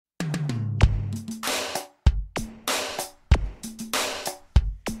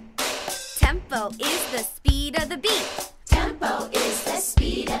Tempo is the speed of the beat. Tempo is the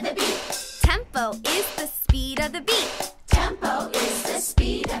speed of the beat. Tempo is the speed of the beat. Tempo is the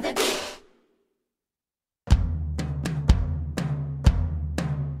speed of the beat.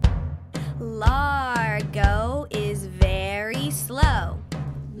 Largo is very slow.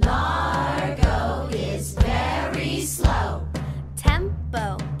 Largo is very slow.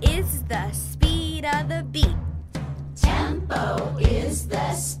 Tempo is the speed of the beat. Tempo is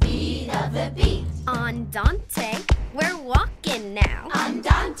the speed of the beat. Andante, we're walking now.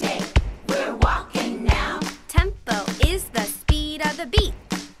 Andante, we're walking now. Tempo is the speed of the beat.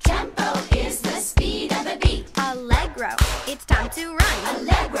 Tempo is the speed of the beat. Allegro, it's time to run.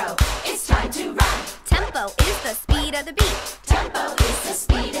 Allegro, it's time to run. Tempo is the speed of the beat. Tempo is the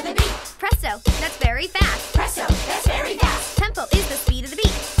speed of the beat. Presto, that's very fast.